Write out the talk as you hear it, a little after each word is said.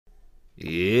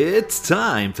It's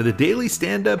time for the Daily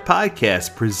Stand Up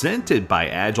Podcast presented by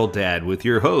Agile Dad with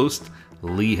your host,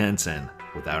 Lee Henson.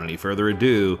 Without any further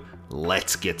ado,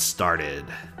 let's get started.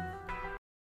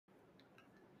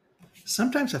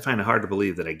 Sometimes I find it hard to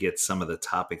believe that I get some of the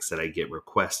topics that I get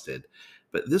requested,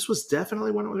 but this was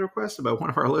definitely one that was requested by one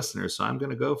of our listeners, so I'm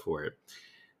going to go for it.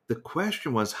 The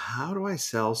question was, how do I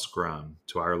sell Scrum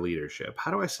to our leadership?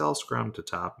 How do I sell Scrum to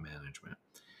top management?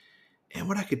 And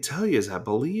what I could tell you is I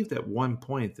believed at one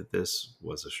point that this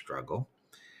was a struggle.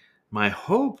 My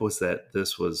hope was that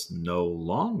this was no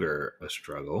longer a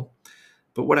struggle.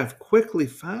 But what I've quickly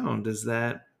found is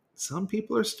that some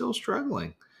people are still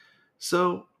struggling.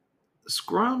 So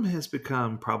Scrum has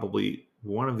become probably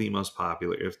one of the most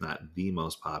popular, if not the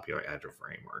most popular Agile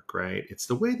framework, right? It's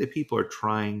the way that people are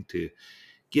trying to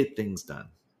get things done.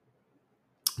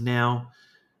 Now,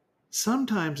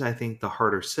 sometimes I think the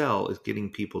harder sell is getting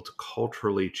people to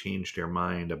culturally change their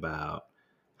mind about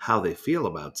how they feel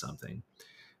about something.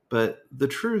 But the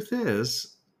truth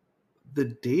is, the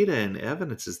data and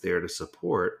evidence is there to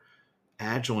support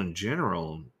Agile in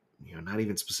general, not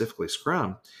even specifically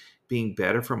Scrum, being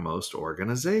better for most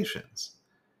organizations.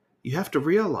 You have to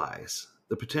realize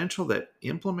the potential that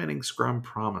implementing Scrum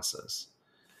promises.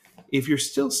 If you're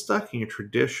still stuck in your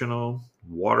traditional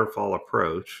waterfall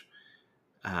approach,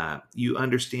 you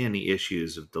understand the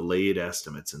issues of delayed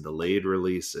estimates and delayed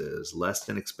releases, less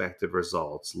than expected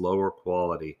results, lower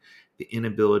quality, the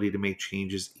inability to make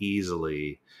changes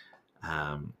easily.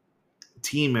 Um,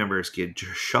 Team members get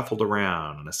just shuffled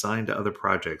around and assigned to other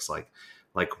projects like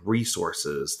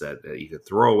resources that you could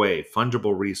throw away,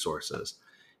 fungible resources.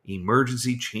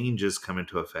 Emergency changes come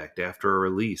into effect after a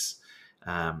release.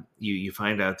 You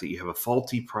find out that you have a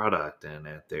faulty product and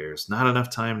that there's not enough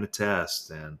time to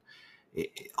test, and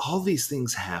all these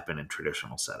things happen in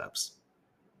traditional setups.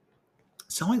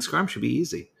 Selling Scrum should be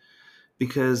easy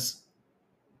because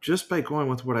just by going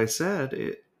with what I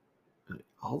said,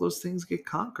 all those things get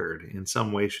conquered in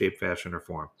some way, shape, fashion, or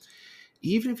form.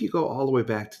 Even if you go all the way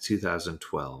back to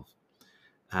 2012,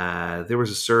 there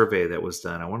was a survey that was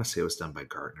done. I want to say it was done by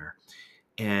Gartner.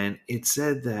 And it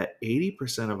said that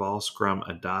 80% of all Scrum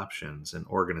adoptions in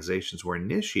organizations were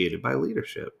initiated by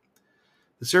leadership.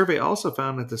 The survey also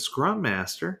found that the Scrum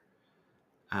Master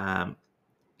um,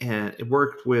 and it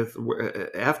worked with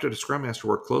after the Scrum Master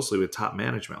worked closely with top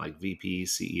management like VPs,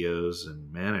 CEOs,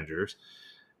 and managers.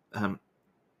 Um,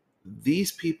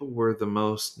 these people were the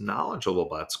most knowledgeable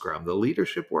about Scrum. The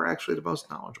leadership were actually the most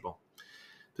knowledgeable.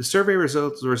 The survey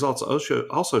results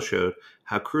also showed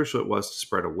how crucial it was to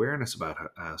spread awareness about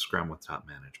Scrum with top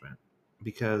management,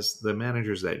 because the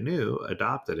managers that knew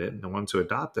adopted it, and the ones who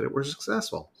adopted it were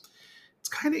successful. It's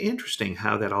kind of interesting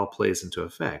how that all plays into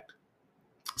effect.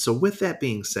 So, with that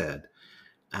being said,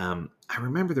 I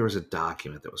remember there was a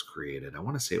document that was created. I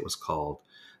want to say it was called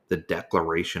the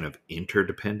Declaration of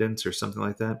Interdependence or something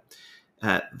like that.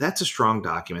 That's a strong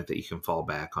document that you can fall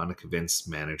back on to convince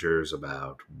managers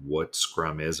about what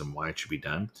Scrum is and why it should be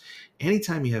done.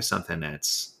 Anytime you have something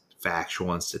that's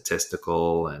factual and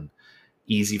statistical and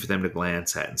easy for them to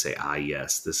glance at and say,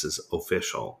 yes, this is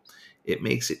official, it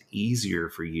makes it easier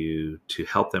for you to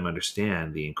help them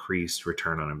understand the increased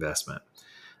return on investment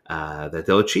that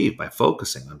they'll achieve by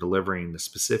focusing on delivering the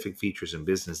specific features and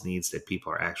business needs that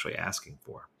people are actually asking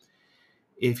for.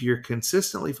 If you're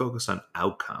consistently focused on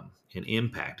outcome and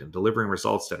impact and delivering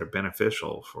results that are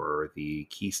beneficial for the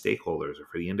key stakeholders or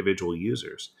for the individual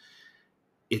users,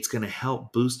 it's going to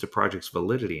help boost the project's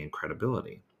validity and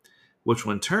credibility, which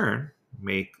will in turn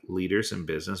make leaders in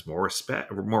business more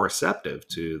receptive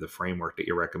to the framework that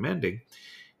you're recommending.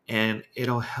 And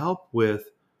it'll help with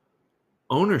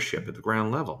ownership at the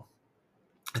ground level.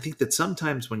 I think that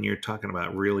sometimes when you're talking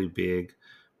about really big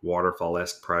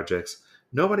waterfall-esque projects,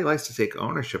 nobody likes to take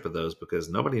ownership of those because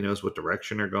nobody knows what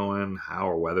direction they're going, how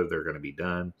or whether they're going to be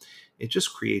done. It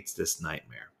just creates this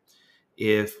nightmare.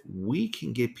 If we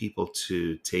can get people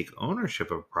to take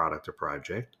ownership of a product or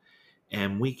project,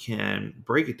 and we can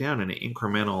break it down into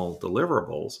incremental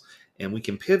deliverables, and we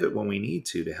can pivot when we need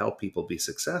to help people be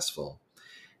successful,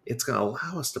 it's going to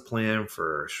allow us to plan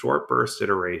for short burst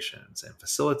iterations and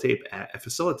facilitate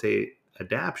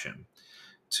adaptation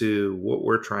to what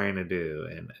we're trying to do,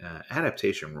 and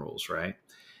adaptation rules, right?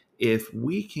 If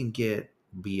we can get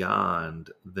beyond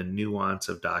the nuance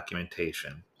of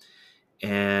documentation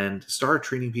and start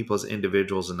treating people as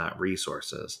individuals and not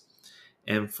resources,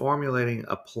 and formulating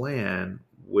a plan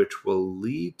which will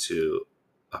lead to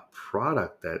a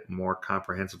product that more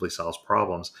comprehensively solves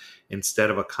problems instead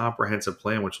of a comprehensive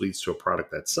plan which leads to a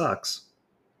product that sucks,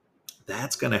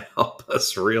 that's going to help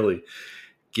us really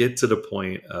get to the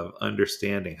point of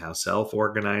understanding how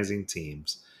self-organizing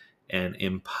teams and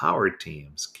empowered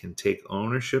teams can take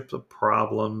ownership of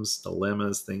problems,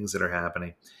 dilemmas, things that are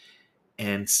happening,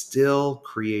 and still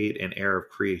create an air of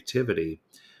creativity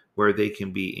where they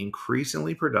can be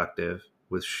increasingly productive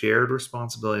with shared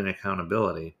responsibility and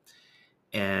accountability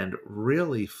and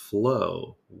really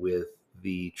flow with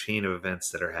the chain of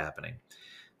events that are happening.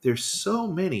 There's so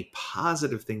many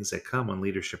positive things that come when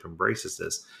leadership embraces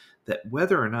this, that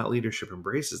whether or not leadership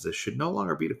embraces this should no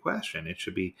longer be the question. It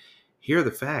should be, here are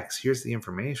the facts, here's the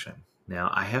information.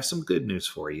 Now, I have some good news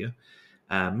for you.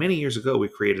 Many years ago, we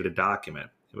created a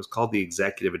document. It was called the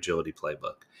Executive Agility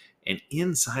Playbook. And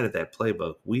inside of that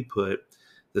playbook, we put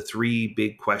the three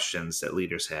big questions that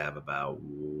leaders have about: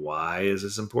 why is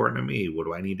this important to me? What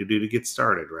do I need to do to get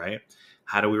started, right?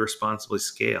 How do we responsibly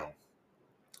scale?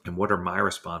 And what are my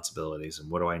responsibilities? And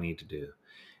what do I need to do?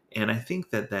 And I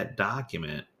think that that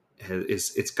document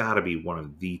it's got to be one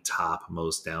of the top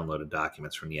most downloaded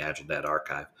documents from the Agile Dad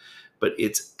archive. But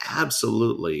it's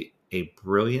absolutely a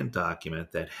brilliant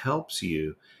document that helps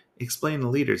you explain to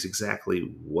leaders exactly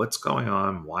what's going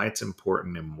on, why it's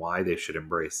important, and why they should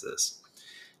embrace this.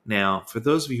 Now, for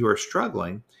those of you who are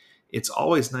struggling, it's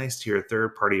always nice to hear a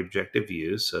third party objective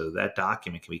view, so that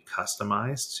document can be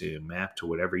customized to map to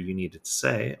whatever you need it to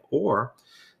say. Or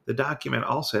the document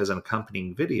also has an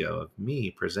accompanying video of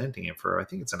me presenting it for, I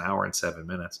think it's an hour and 7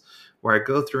 minutes, where I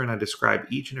go through and I describe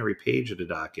each and every page of the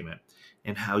document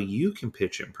and how you can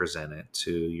pitch it and present it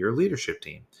to your leadership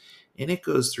team. And it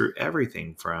goes through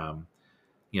everything from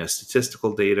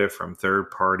statistical data from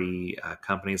third party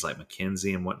companies like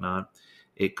McKinsey and whatnot.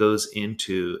 It goes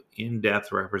into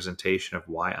in-depth representation of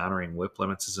why honoring WIP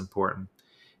limits is important.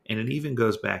 And it even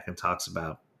goes back and talks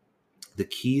about the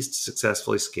keys to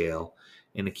successfully scale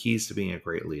and the keys to being a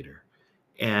great leader.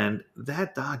 And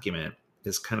that document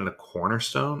is kind of the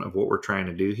cornerstone of what we're trying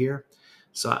to do here.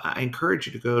 So I encourage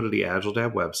you to go to the Agile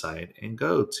Dad website and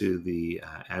go to the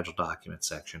Agile document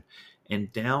section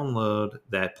and download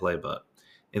that playbook.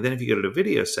 And then if you go to the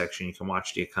video section, you can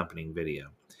watch the accompanying video.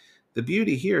 The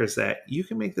beauty here is that you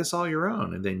can make this all your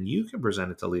own, and then you can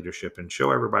present it to leadership and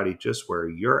show everybody just where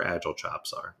your Agile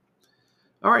chops are.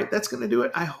 All right, that's going to do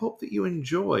it. I hope that you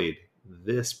enjoyed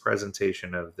this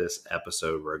presentation of this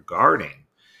episode regarding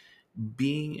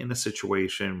being in a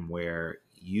situation where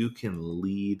you can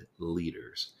lead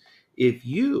leaders. If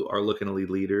you are looking to lead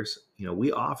leaders,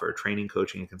 we offer training,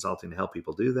 coaching, and consulting to help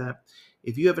people do that.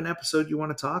 If you have an episode you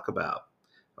want to talk about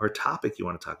or a topic you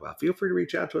want to talk about, feel free to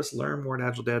reach out to us, learn more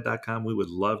at agiledad.com. We would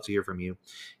love to hear from you.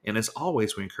 And as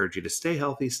always, we encourage you to stay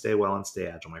healthy, stay well, and stay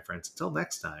agile, my friends. Until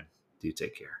next time, do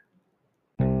take care.